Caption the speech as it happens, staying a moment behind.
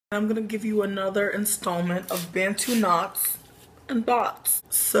I'm gonna give you another installment of Bantu knots and bots.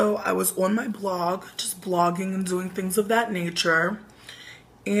 So I was on my blog, just blogging and doing things of that nature,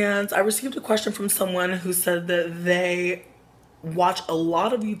 and I received a question from someone who said that they watch a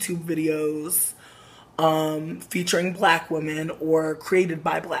lot of YouTube videos featuring black women or created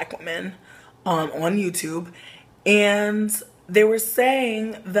by black women on YouTube, and they were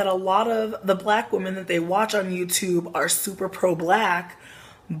saying that a lot of the black women that they watch on YouTube are super pro-black,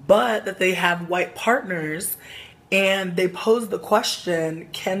 but that they have white partners, and they posed the question,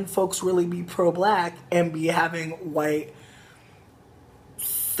 can folks really be pro-black and be having white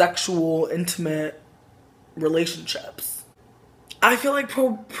sexual intimate relationships? I feel like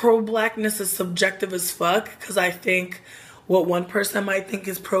pro-blackness is subjective as fuck, because I think what one person might think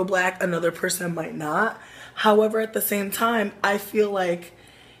is pro-black, another person might not. However, at the same time, I feel like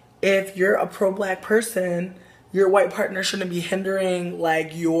if you're a pro-black person, your white partner shouldn't be hindering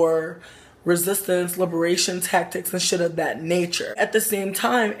like your resistance, liberation tactics and shit of that nature. At the same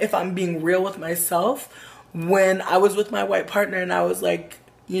time, if I'm being real with myself, when I was with my white partner and I was like,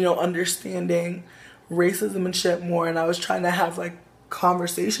 you know, understanding racism and shit more, and I was trying to have like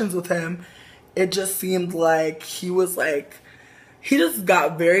conversations with him, it just seemed like he just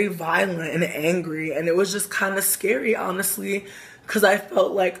got very violent and angry, and it was just kind of scary, honestly, because I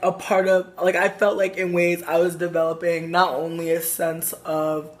felt like I felt like in ways I was developing not only a sense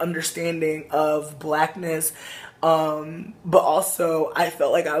of understanding of blackness, but also I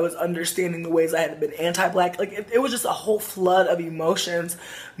felt like I was understanding the ways I had been anti-black. Like it was just a whole flood of emotions,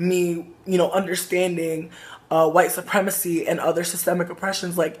 me, you know, understanding white supremacy and other systemic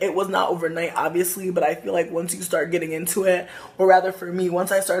oppressions. Like, it was not overnight, obviously, but I feel like once you start getting into it, or rather for me, once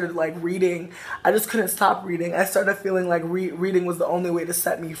I started like reading, I just couldn't stop reading. I started feeling like reading was the only way to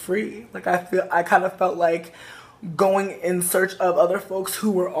set me free. Like, I kind of felt like going in search of other folks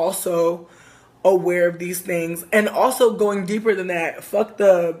who were also aware of these things, and also going deeper than that. Fuck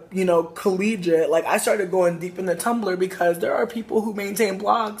the, you know, collegiate. Like, I started going deep into Tumblr, because there are people who maintain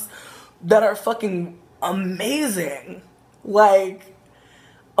blogs that are fucking amazing. Like,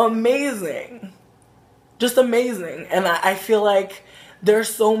 amazing. Just amazing. And I feel like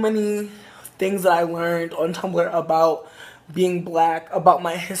there's so many things that I learned on Tumblr about being black, about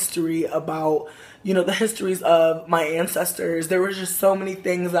my history, about, you know, the histories of my ancestors. There were just so many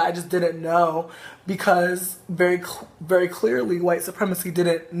things that I just didn't know, because very clearly white supremacy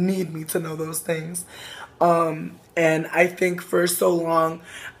didn't need me to know those things. And I think for so long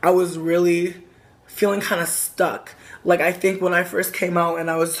I was really feeling kind of stuck. Like, I think when I first came out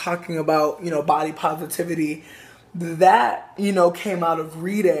and I was talking about, you know, body positivity, that, you know, came out of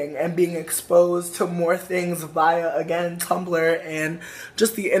reading and being exposed to more things via, again, Tumblr and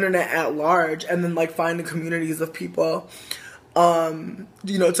just the internet at large, and then like finding communities of people,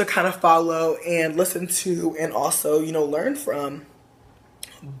 you know, to kind of follow and listen to and also, you know, learn from.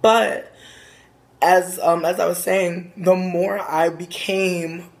 But as I was saying, the more I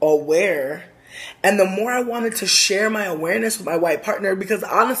became aware, and the more I wanted to share my awareness with my white partner, because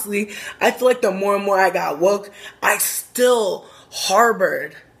honestly, I feel like the more and more I got woke, I still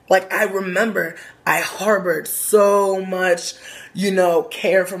harbored, like, I remember I harbored so much, you know,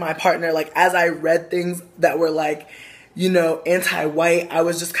 care for my partner. Like, as I read things that were like, you know, anti-white, I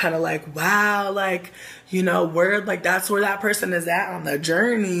was just kind of like, wow, like, you know, word, like, that's where that person is at on the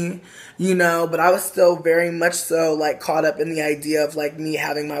journey, you know. But I was still very much so like caught up in the idea of like me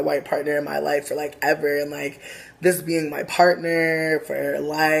having my white partner in my life for like ever, and like this being my partner for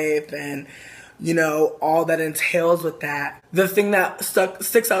life, and, you know, all that entails with that. The thing that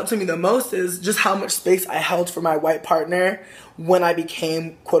sticks out to me the most is just how much space I held for my white partner when I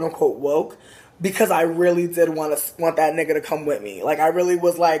became quote unquote woke, because I really did want that nigga to come with me. Like, I really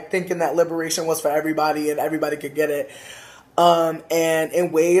was like thinking that liberation was for everybody and everybody could get it. And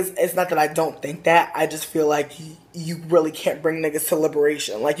in ways, it's not that I don't think that, I just feel like you really can't bring niggas to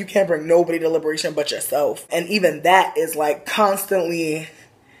liberation. Like, you can't bring nobody to liberation but yourself. And even that is like constantly,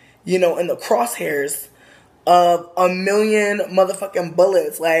 you know, in the crosshairs of a million motherfucking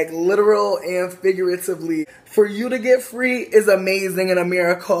bullets, like literal and figuratively. For you to get free is amazing and a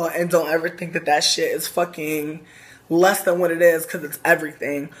miracle, and don't ever think that that shit is fucking less than what it is, because it's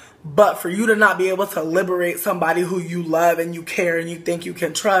everything. But for you to not be able to liberate somebody who you love and you care and you think you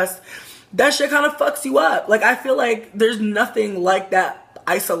can trust, that shit kind of fucks you up. Like, I feel like there's nothing like that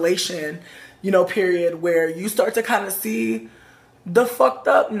isolation, you know, period, where you start to kind of see the fucked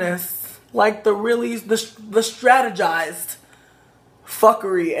upness, like the strategized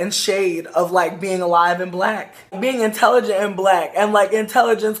fuckery and shade of like being alive and black, being intelligent and black, and like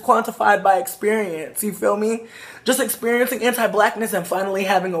intelligence quantified by experience. You feel me? Just experiencing anti-blackness and finally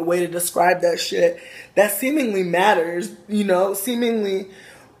having a way to describe that shit that seemingly matters, you know,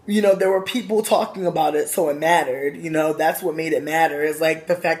 there were people talking about it, so it mattered, you know. That's what made it matter, is like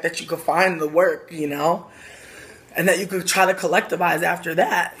the fact that you could find the work, you know, and that you could try to collectivize after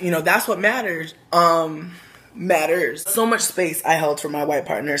that, you know. That's what matters. So much space I held for my white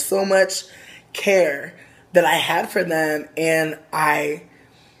partner, so much care that I had for them, and I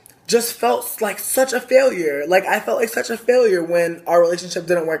just felt like such a failure. Like, I felt like such a failure when our relationship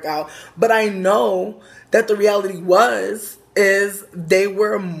didn't work out. But I know that the reality is they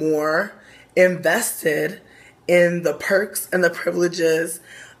were more invested in the perks and the privileges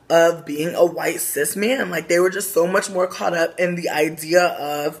of being a white cis man. Like, they were just so much more caught up in the idea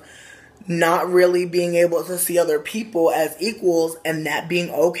of not really being able to see other people as equals and that being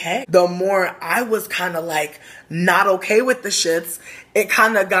okay. The more I was kind of like not okay with the shits, it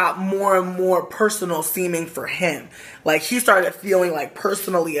kind of got more and more personal seeming for him. Like, he started feeling like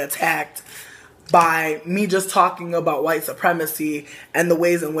personally attacked by me just talking about white supremacy and the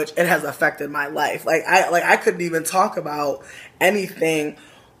ways in which it has affected my life. I couldn't even talk about anything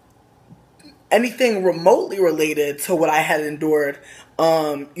remotely related to what I had endured.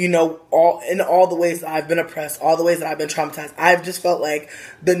 You know, all the ways that I've been oppressed, all the ways that I've been traumatized. I've just felt like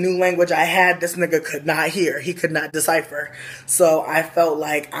the new language I had, this nigga could not hear. He could not decipher. So I felt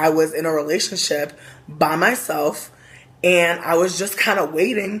like I was in a relationship by myself, and I was just kind of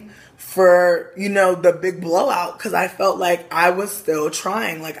waiting for, you know, the big blowout, because I felt like I was still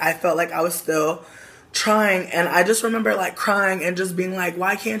trying. Like, I felt like I was still trying, and I just remember like crying and just being like,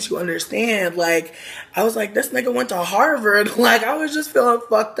 why can't you understand? Like, I was like, this nigga went to Harvard. Like, I was just feeling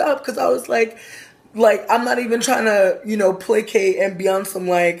fucked up, because I was like I'm not even trying to, you know, placate and be on some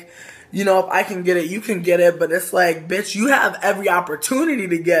like, you know, if I can get it, you can get it. But it's like, bitch, you have every opportunity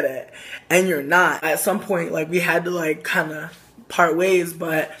to get it, and you're not. At some point, like, we had to like kind of part ways,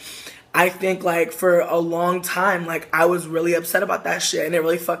 but I think, like, for a long time, like, I was really upset about that shit, and it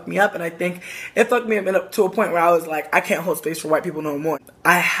really fucked me up. And I think it fucked me up to a point where I was like, I can't hold space for white people no more.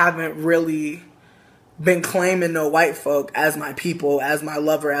 I haven't really been claiming no white folk as my people, as my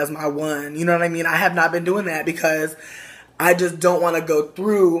lover, as my one. You know what I mean? I have not been doing that, because I just don't want to go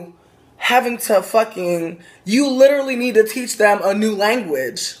through having to fucking, you literally need to teach them a new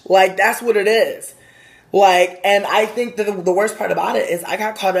language. Like, that's what it is. Like, and I think that the worst part about it is I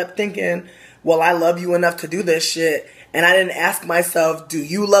got caught up thinking, well, I love you enough to do this shit. And I didn't ask myself, do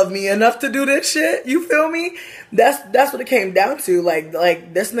you love me enough to do this shit? You feel me? That's what it came down to. Like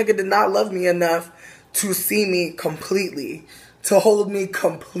this nigga did not love me enough to see me completely, to hold me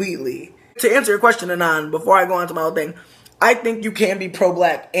completely. To answer your question, Anon, before I go on to my whole thing, I think you can be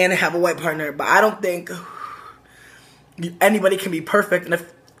pro-black and have a white partner, but I don't think anybody can be perfect. And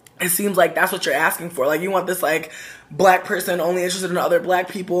if it seems like that's what you're asking for. Like, you want this, like, black person only interested in other black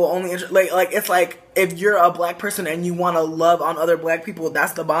people, like, it's like, if you're a black person and you want to love on other black people,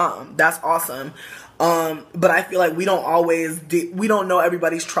 that's the bomb. That's awesome. But I feel like we don't know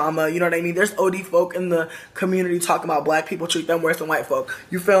everybody's trauma. You know what I mean? There's OD folk in the community talking about black people treat them worse than white folk.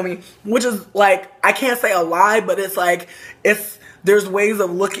 You feel me? Which is, like, I can't say a lie, but it's like, there's ways of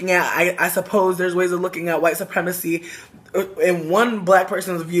looking at, I suppose there's ways of looking at white supremacy in one black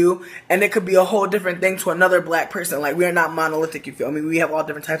person's view, and it could be a whole different thing to another black person. Like, we are not monolithic, you feel me? We have all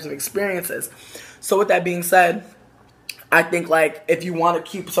different types of experiences. So with that being said, I think, like, if you want to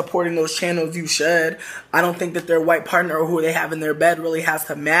keep supporting those channels, you should. I don't think that their white partner or who they have in their bed really has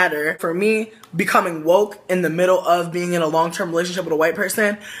to matter. For me, becoming woke in the middle of being in a long-term relationship with a white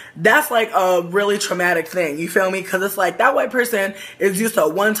person, that's, like, a really traumatic thing. You feel me? Because it's like, that white person is used to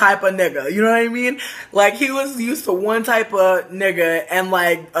one type of nigga. You know what I mean? Like, he was used to one type of nigga, and,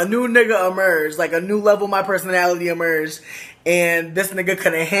 like, a new nigga emerged. Like, a new level of my personality emerged. And this nigga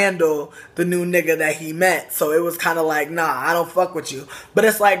couldn't handle the new nigga that he met. So it was kind of like, nah, I don't fuck with you. But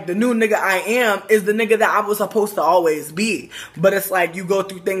it's like, the new nigga I am is the nigga that I was supposed to always be. But it's like, you go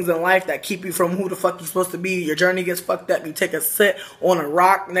through things in life that keep you from who the fuck you're supposed to be. Your journey gets fucked up. You take a sit on a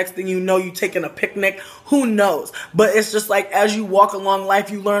rock. Next thing you know, you taking a picnic. Who knows? But it's just like, as you walk along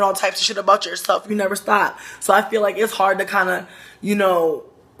life, you learn all types of shit about yourself. You never stop. So I feel like it's hard to kind of, you know,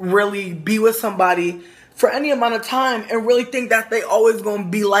 really be with somebody for any amount of time and really think that they always gonna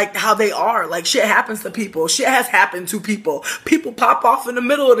be like how they are. Like, shit happens to people. Shit has happened to people. People pop off in the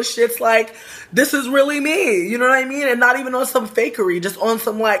middle of the shits like, this is really me. You know what I mean? And not even on some fakery, just on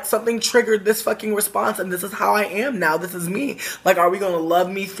some like, something triggered this fucking response and this is how I am now. This is me. Like, are we gonna love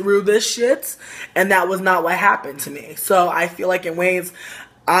me through this shit? And that was not what happened to me. So I feel like in ways,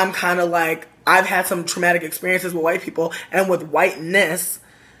 I'm kind of like, I've had some traumatic experiences with white people and with whiteness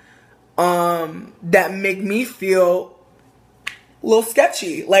that make me feel a little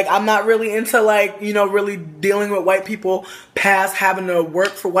sketchy. Like, I'm not really into, like, you know, really dealing with white people past having to work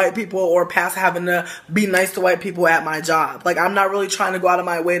for white people or past having to be nice to white people at my job. Like, I'm not really trying to go out of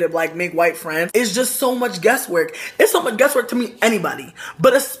my way to, like, make white friends. It's just so much guesswork. It's so much guesswork to meet anybody,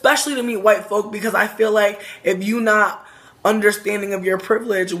 but especially to meet white folk, because I feel like if you not understanding of your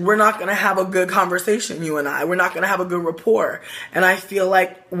privilege, we're not going to have a good conversation, you and I. We're not going to have a good rapport. And I feel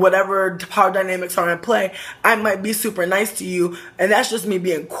like whatever power dynamics are in play, I might be super nice to you, and that's just me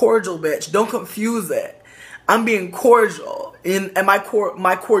being cordial, bitch. Don't confuse it. I'm being cordial, and my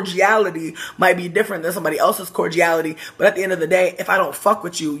cordiality might be different than somebody else's cordiality, but at the end of the day, if I don't fuck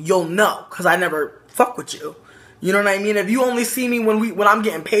with you, you'll know, because I never fuck with you. You know what I mean? If you only see me when I'm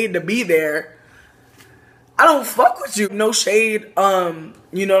getting paid to be there, I don't fuck with you. No shade,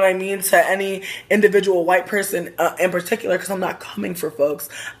 you know what I mean, to any individual white person in particular, because I'm not coming for folks.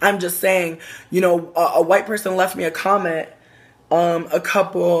 I'm just saying, you know, a white person left me a comment a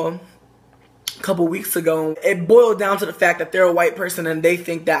couple weeks ago. It boiled down to the fact that they're a white person and they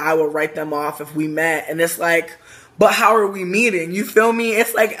think that I will write them off if we met. And it's like, but how are we meeting? You feel me?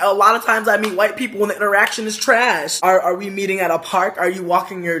 It's like a lot of times I meet white people and the interaction is trash. Are we meeting at a park? Are you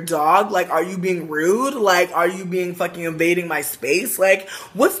walking your dog? Like, are you being rude? Like, are you being fucking invading my space? Like,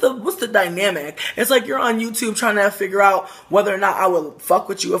 what's the dynamic? It's like you're on YouTube trying to figure out whether or not I would fuck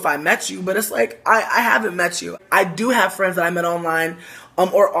with you if I met you, but it's like, I haven't met you. I do have friends that I met online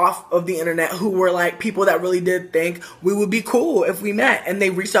or off of the internet who were like people that really did think we would be cool if we met, and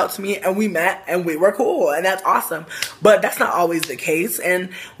they reached out to me and we met and we were cool, and that's awesome. But that's not always the case.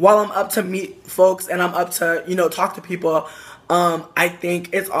 And while I'm up to meet folks and I'm up to, you know, talk to people, I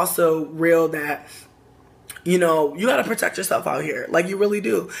think it's also real that, you know, you gotta protect yourself out here. Like, you really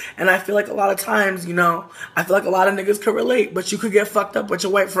do. And I feel like a lot of times, you know, I feel like a lot of niggas could relate, but you could get fucked up with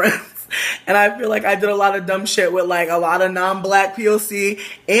your white friends. And I feel like I did a lot of dumb shit with, like, a lot of non-black POC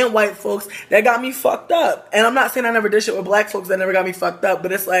and white folks that got me fucked up. And I'm not saying I never did shit with black folks that never got me fucked up,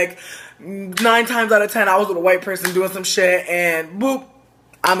 but it's like 9 times out of 10, I was with a white person doing some shit and boop,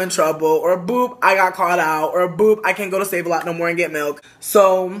 I'm in trouble. Or boop, I got caught out. Or boop, I can't go to Save-A-Lot no more and get milk.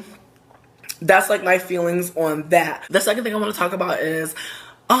 So that's like my feelings on that. The second thing I want to talk about is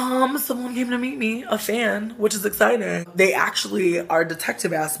someone came to meet me, a fan, which is exciting. They actually are a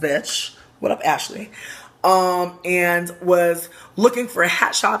detective ass bitch. What up, Ashley? And was looking for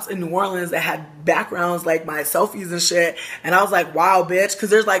hat shops in New Orleans that had backgrounds like my selfies and shit. And I was like, wow, bitch, because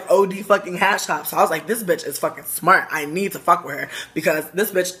there's like OD fucking hat shops. So I was like, this bitch is fucking smart. I need to fuck with her because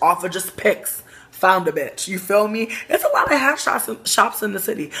this bitch off of just pics found a bitch. You feel me? There's a lot of hat shops in the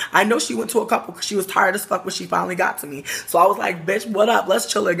city. I know she went to a couple because she was tired as fuck when she finally got to me. So I was like, bitch, what up? Let's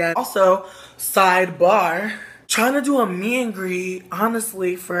chill again. Also, sidebar, trying to do a meet and greet,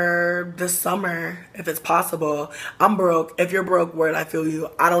 honestly, for this summer, if it's possible. I'm broke. If you're broke, word, I feel you.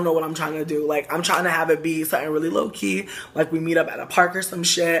 I don't know what I'm trying to do. Like, I'm trying to have it be something really low-key. Like, we meet up at a park or some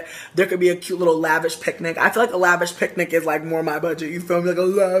shit. There could be a cute little lavish picnic. I feel like a lavish picnic is, like, more my budget. You feel me? Like a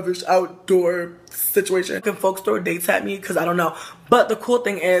lavish outdoor situation. Can folks throw dates at me? Because I don't know. But the cool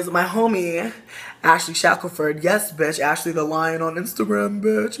thing is, my homie, Ashley Shackelford, yes, bitch, Ashley the Lion on Instagram,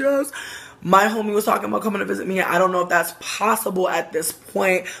 bitch, yes. My homie was talking about coming to visit me. I don't know if that's possible at this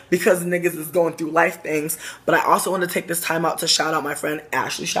point because niggas is going through life things. But I also want to take this time out to shout out my friend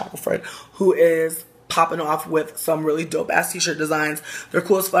Ashley Shackelford, who is popping off with some really dope ass t-shirt designs. They're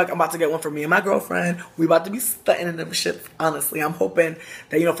cool as fuck. I'm about to get one for me and my girlfriend. We about to be stunting in them shit, honestly. I'm hoping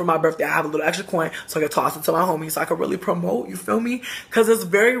that, you know, for my birthday I have a little extra coin so I can toss it to my homie so I can really promote, you feel me? Because it's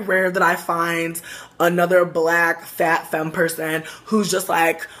very rare that I find another black fat femme person who's just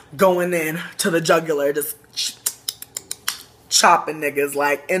like going in to the jugular, just chopping niggas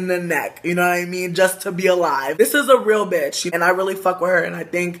like in the neck, you know what I mean, just to be alive. This is a real bitch and I really fuck with her, and I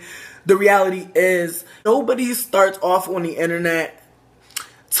think the reality is nobody starts off on the internet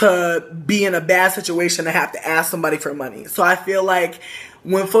to be in a bad situation to have to ask somebody for money. So I feel like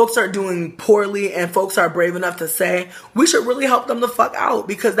when folks are doing poorly and folks are brave enough to say, we should really help them the fuck out,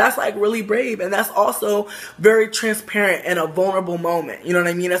 because that's like really brave, and that's also very transparent in a vulnerable moment. You know what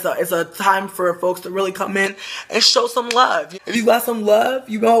I mean? It's a time for folks to really come in and show some love. If you got some love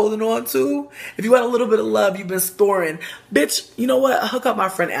you've been holding on to, if you got a little bit of love you've been storing, bitch, you know what? Hook up my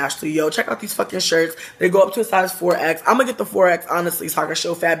friend Ashley, yo. Check out these fucking shirts. They go up to a size 4X. I'm gonna get the 4X, honestly, so I can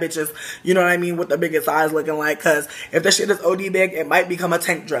show fat bitches, you know what I mean, what the biggest size looking like, because if the shit is OD big, it might become a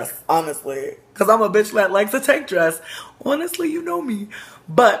tank dress, honestly, because I'm a bitch that likes a tank dress. Honestly, you know me.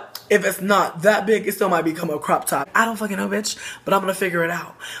 But if it's not that big, it still might become a crop top. I don't fucking know, bitch, but I'm gonna figure it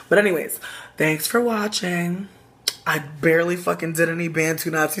out. But anyways, thanks for watching. I barely fucking did any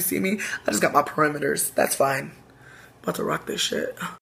Bantu knots. You see me? I just got my perimeters. That's fine. About to rock this shit.